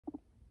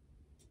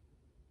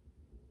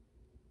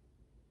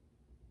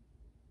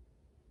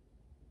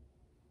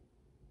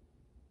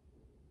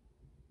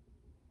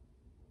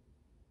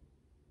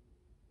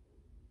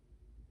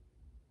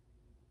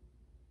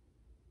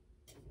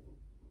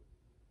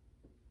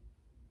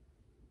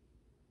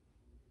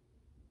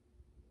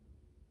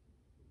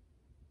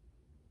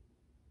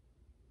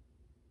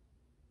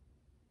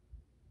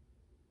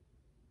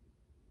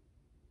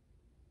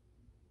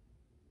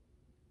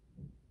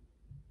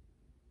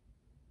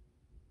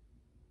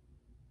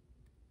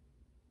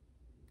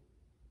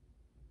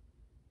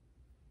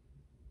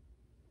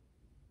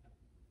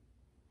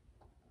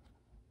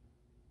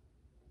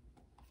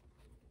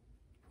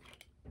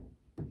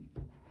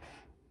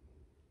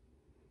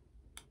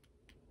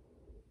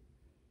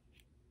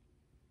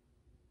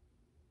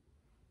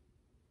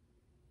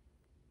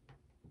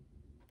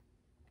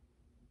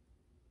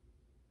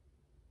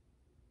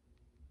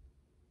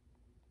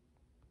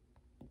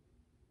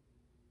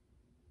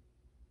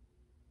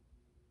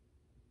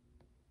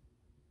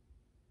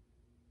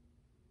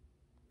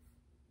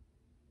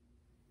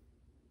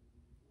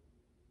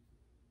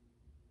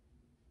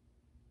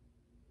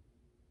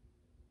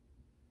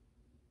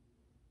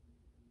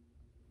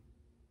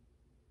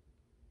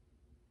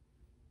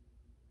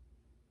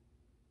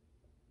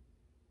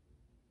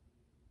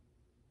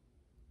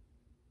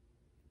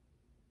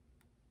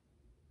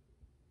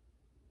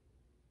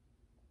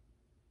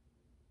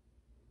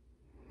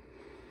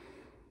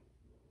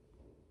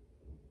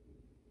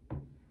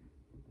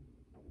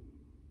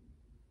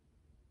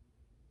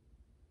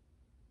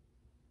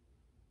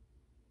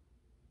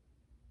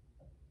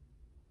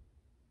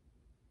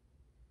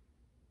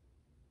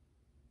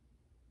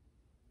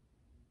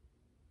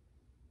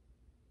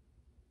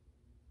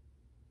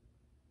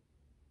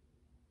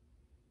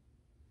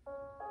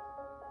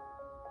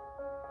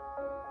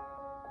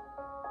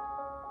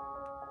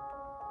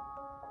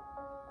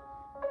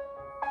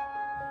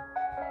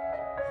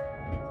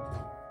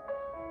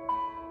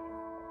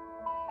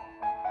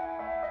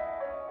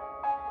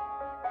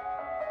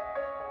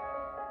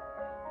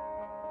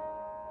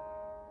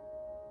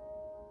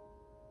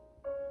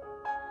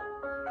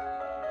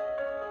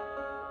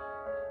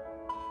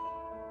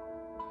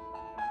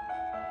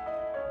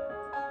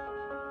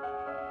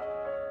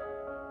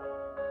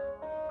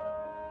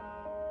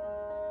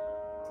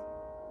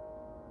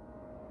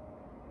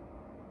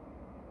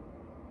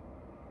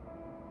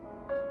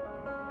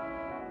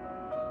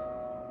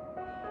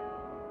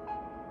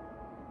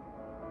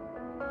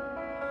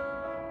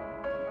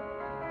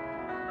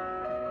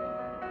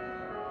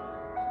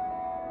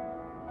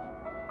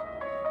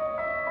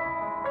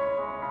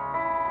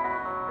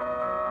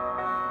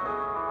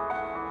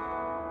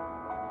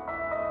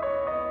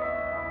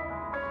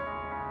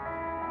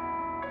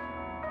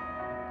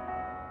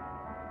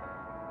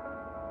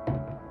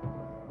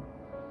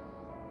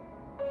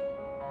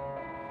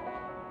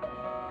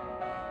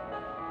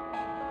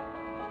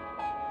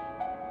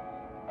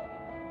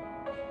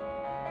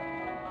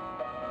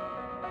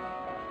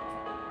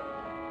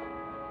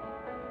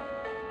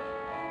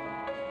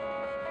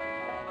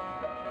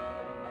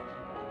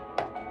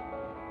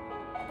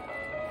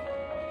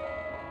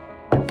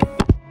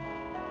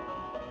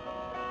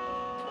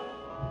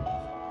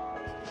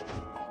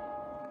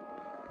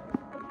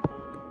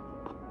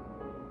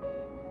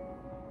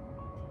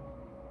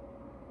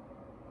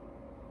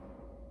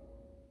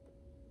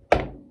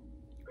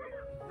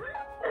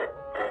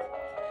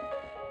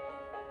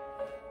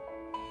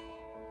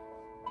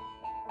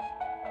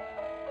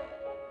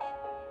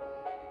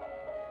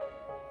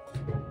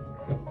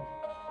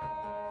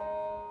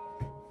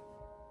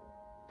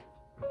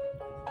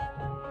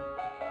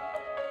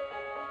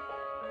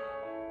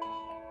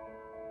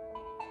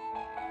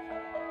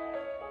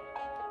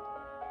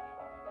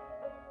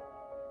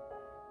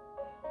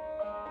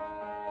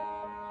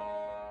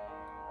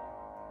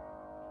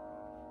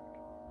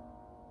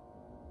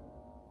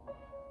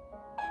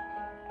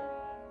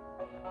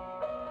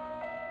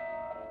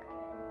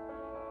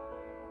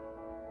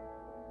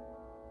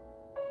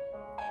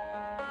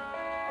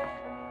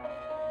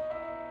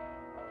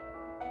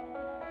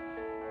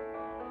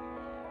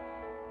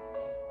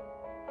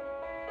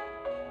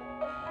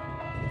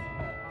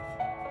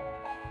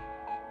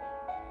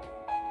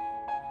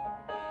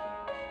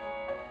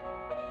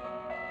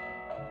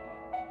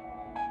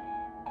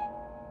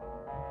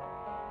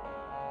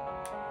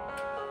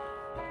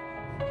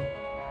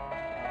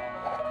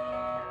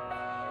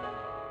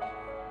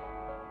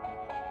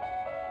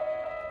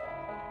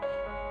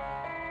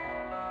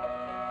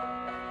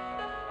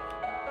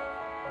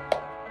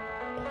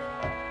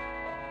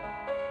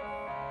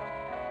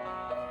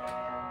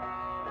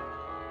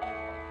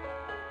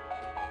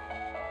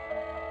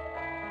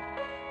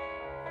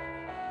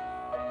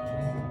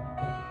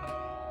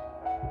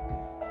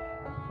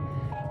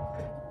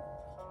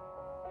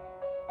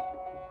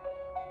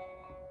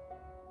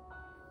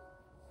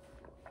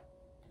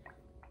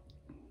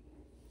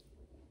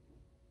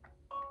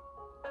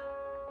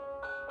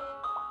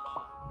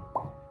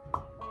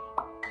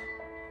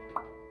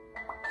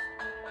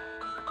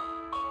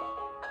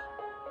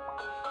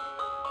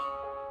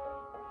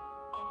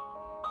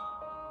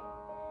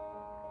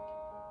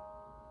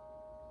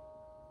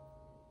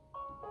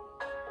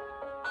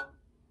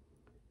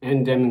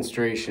and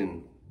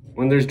demonstration.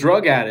 When there's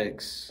drug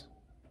addicts,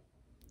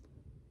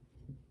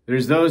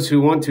 there's those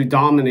who want to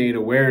dominate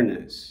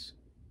awareness.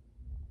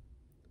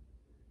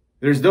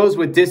 There's those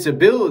with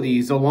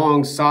disabilities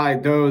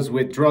alongside those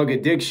with drug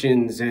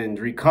addictions and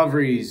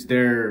recoveries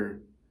they're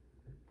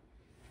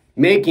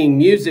making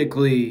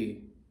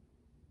musically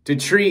to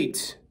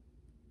treat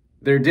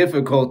their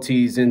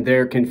difficulties and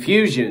their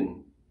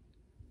confusion.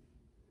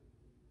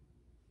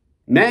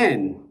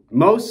 Men,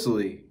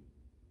 mostly,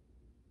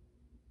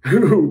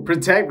 who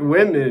protect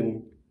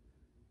women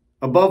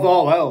above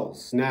all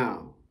else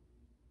now.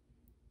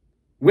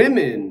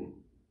 Women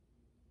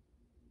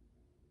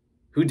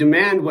who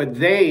demand what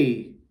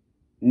they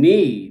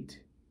need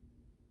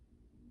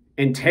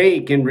and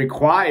take and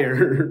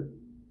require.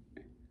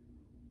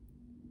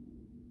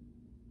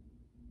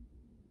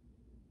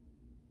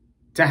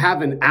 To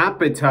have an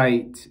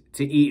appetite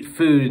to eat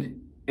food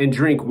and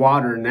drink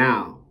water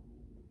now.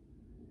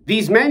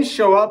 These men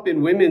show up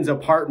in women's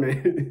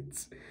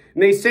apartments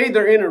and they say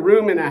they're in a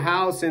room in a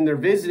house and they're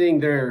visiting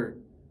their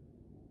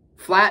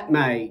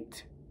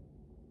flatmate.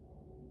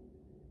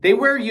 They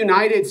wear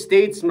United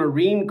States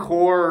Marine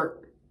Corps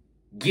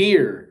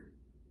gear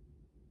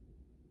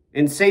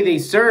and say they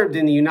served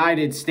in the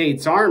United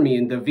States Army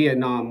in the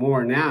Vietnam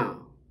War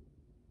now.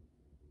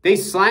 They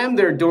slam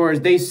their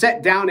doors, they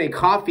set down a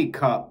coffee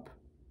cup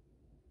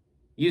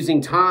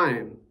using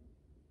time.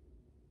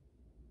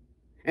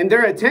 And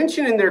their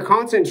attention and their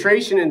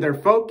concentration and their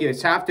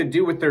focus have to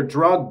do with their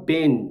drug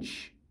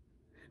binge,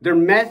 their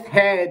meth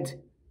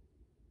head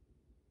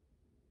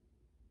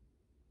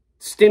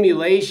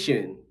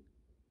stimulation,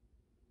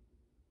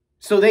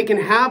 so they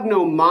can have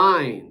no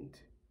mind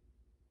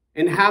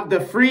and have the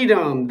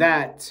freedom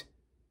that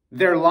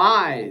their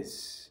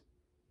lies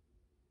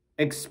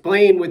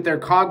explain with their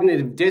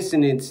cognitive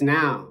dissonance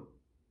now.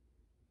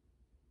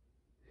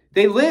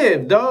 They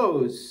live,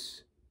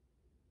 those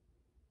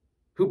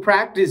who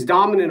practice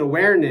dominant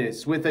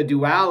awareness with a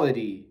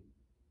duality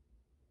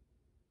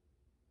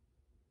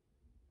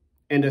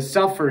and a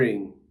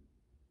suffering.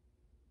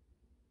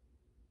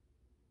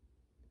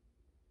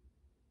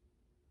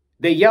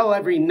 They yell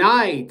every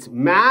night,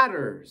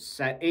 matters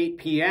at 8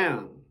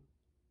 p.m.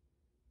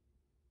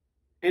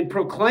 and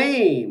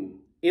proclaim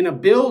in a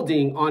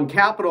building on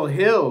Capitol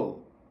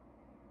Hill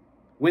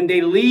when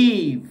they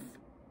leave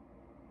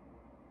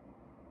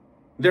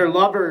their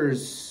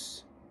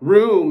lover's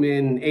room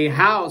in a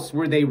house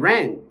where they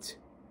rent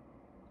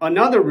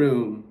another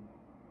room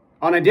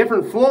on a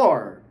different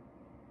floor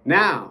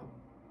now.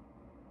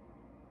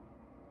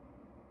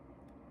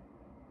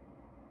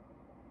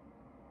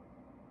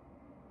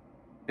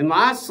 And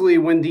lastly,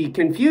 when the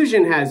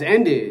confusion has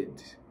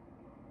ended,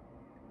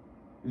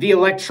 the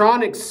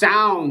electronic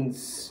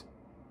sounds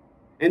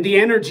and the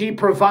energy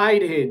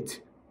provided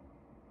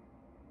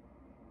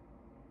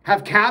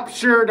have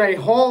captured a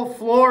whole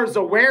floor's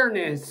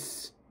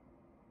awareness.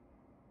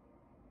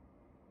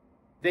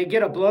 They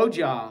get a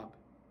blowjob.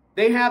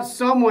 They have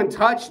someone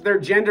touch their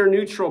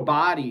gender-neutral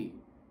body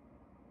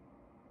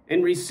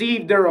and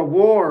receive their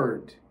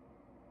award,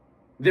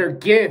 their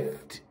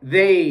gift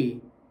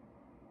they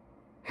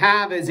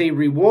have as a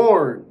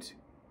reward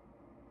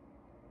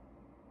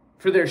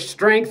for their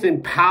strength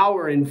and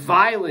power and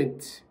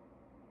violent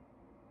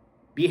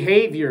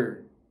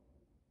behavior.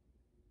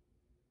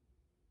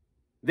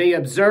 They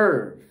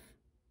observe,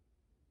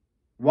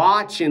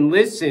 watch, and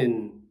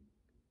listen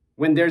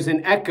when there's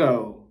an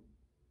echo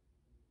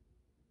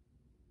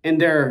and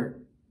their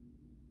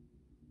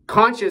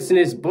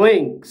consciousness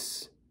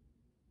blinks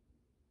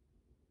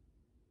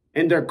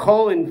and their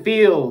colon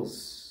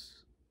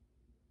feels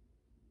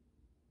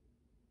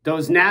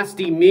those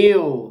nasty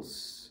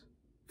meals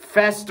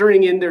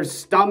festering in their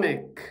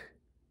stomach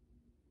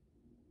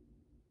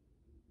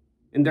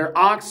and their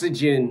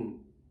oxygen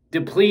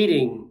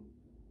depleting.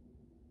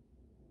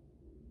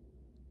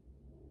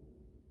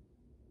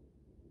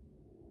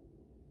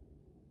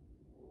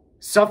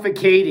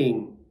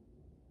 Suffocating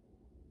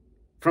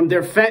from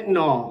their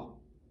fentanyl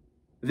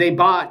they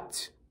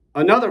bought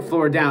another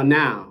floor down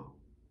now.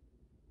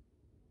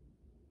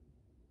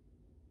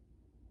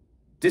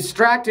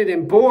 Distracted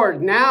and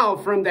bored now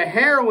from the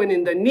heroin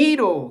and the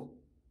needle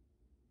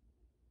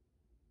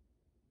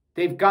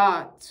they've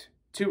got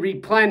to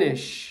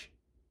replenish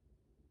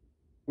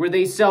where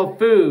they sell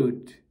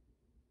food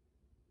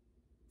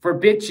for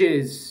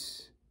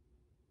bitches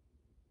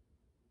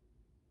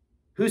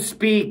who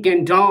speak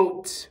and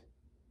don't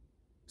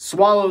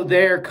swallow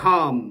their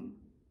cum,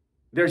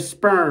 their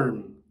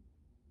sperm,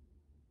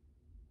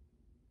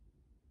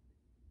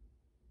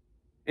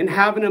 and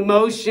have an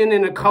emotion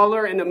and a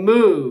color and a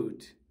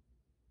mood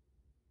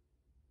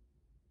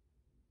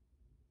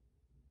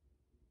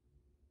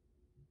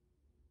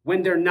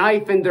when their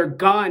knife and their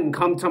gun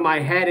come to my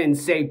head and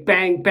say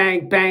bang,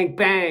 bang, bang,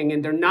 bang,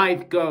 and their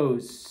knife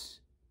goes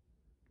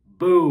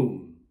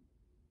boom.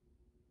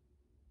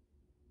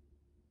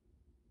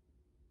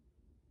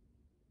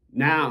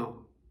 Now,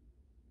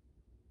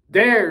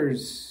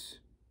 there's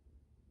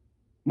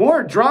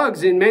more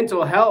drugs in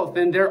mental health,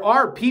 and there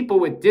are people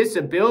with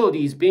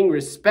disabilities being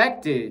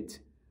respected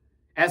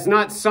as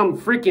not some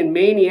freaking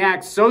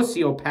maniac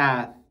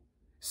sociopath,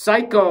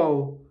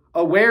 psycho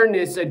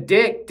awareness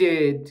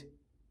addicted,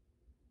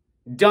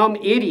 dumb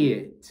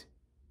idiot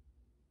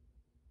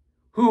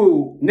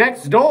who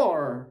next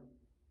door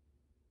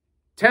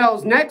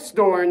tells next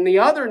door and the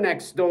other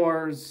next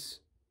doors,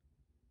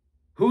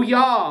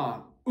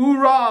 hoo-yah,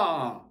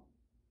 oorah.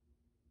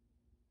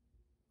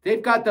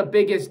 They've got the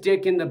biggest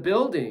dick in the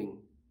building.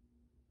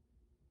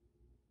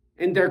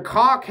 And their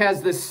cock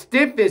has the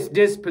stiffest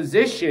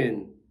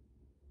disposition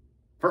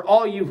for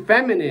all you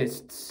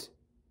feminists.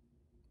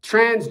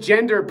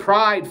 Transgender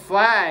pride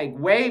flag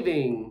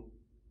waving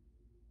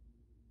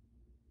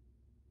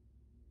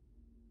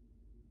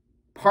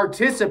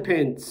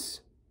participants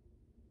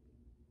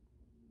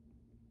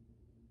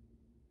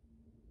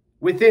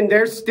within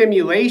their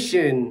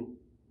stimulation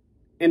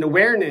and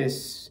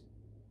awareness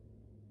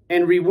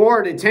and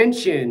reward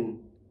attention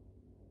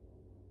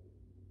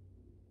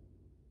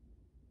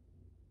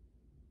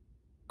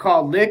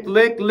called lick,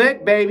 lick,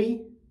 lick,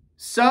 baby.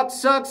 Suck,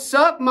 suck,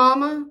 suck,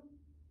 mama.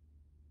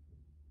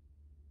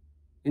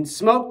 And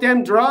smoke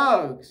them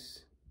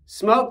drugs.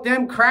 Smoke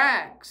them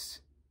cracks.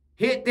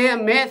 Hit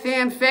them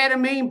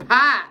methamphetamine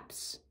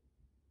pipes.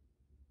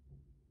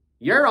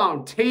 You're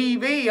on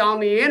TV,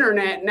 on the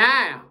internet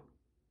now.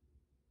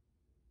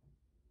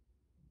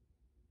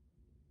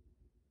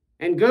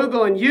 And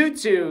Google and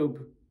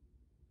YouTube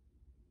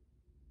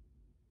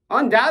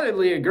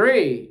undoubtedly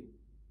agree.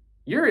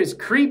 You're as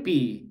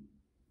creepy,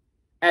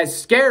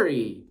 as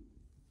scary,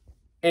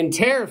 and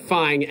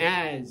terrifying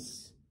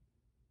as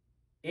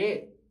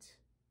it.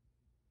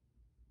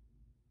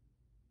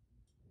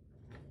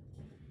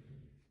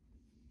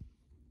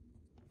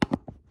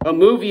 A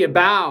movie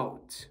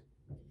about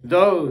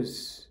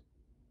those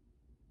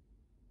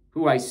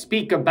who I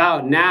speak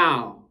about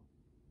now,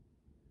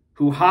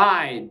 who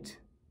hide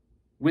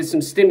with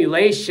some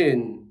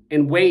stimulation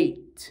and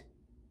wait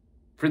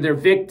for their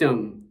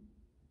victim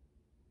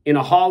in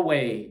a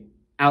hallway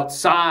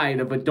outside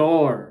of a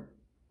door.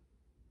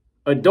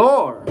 A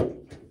door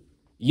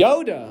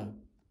Yoda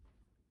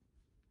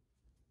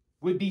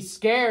would be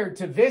scared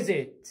to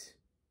visit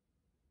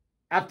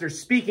after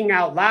speaking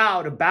out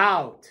loud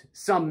about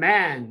some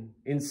man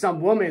in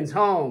some woman's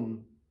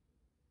home,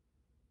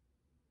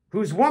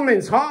 whose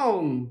woman's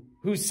home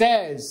who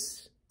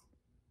says,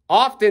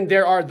 often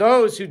there are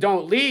those who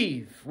don't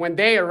leave when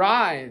they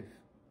arrive,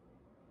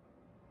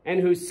 and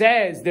who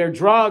says their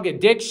drug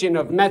addiction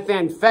of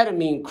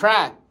methamphetamine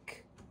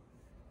crack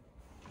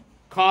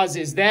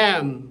causes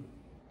them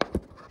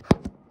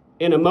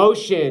an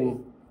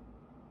emotion.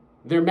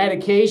 Their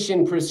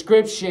medication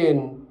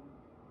prescription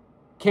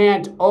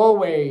can't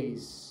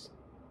always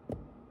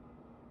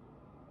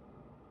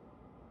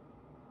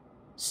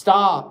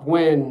stop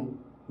when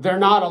they're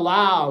not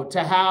allowed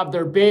to have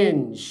their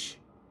binge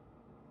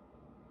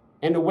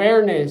and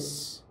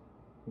awareness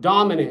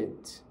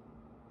dominant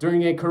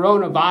during a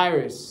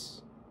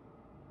coronavirus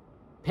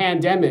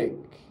pandemic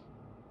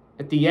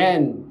at the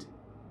end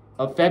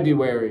of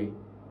February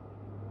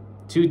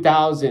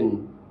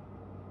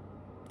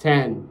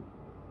 2010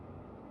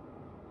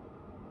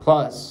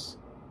 plus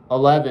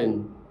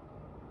 11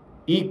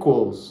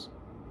 equals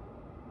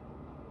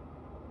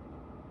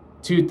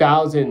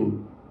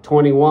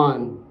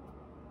 2021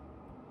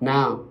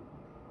 now.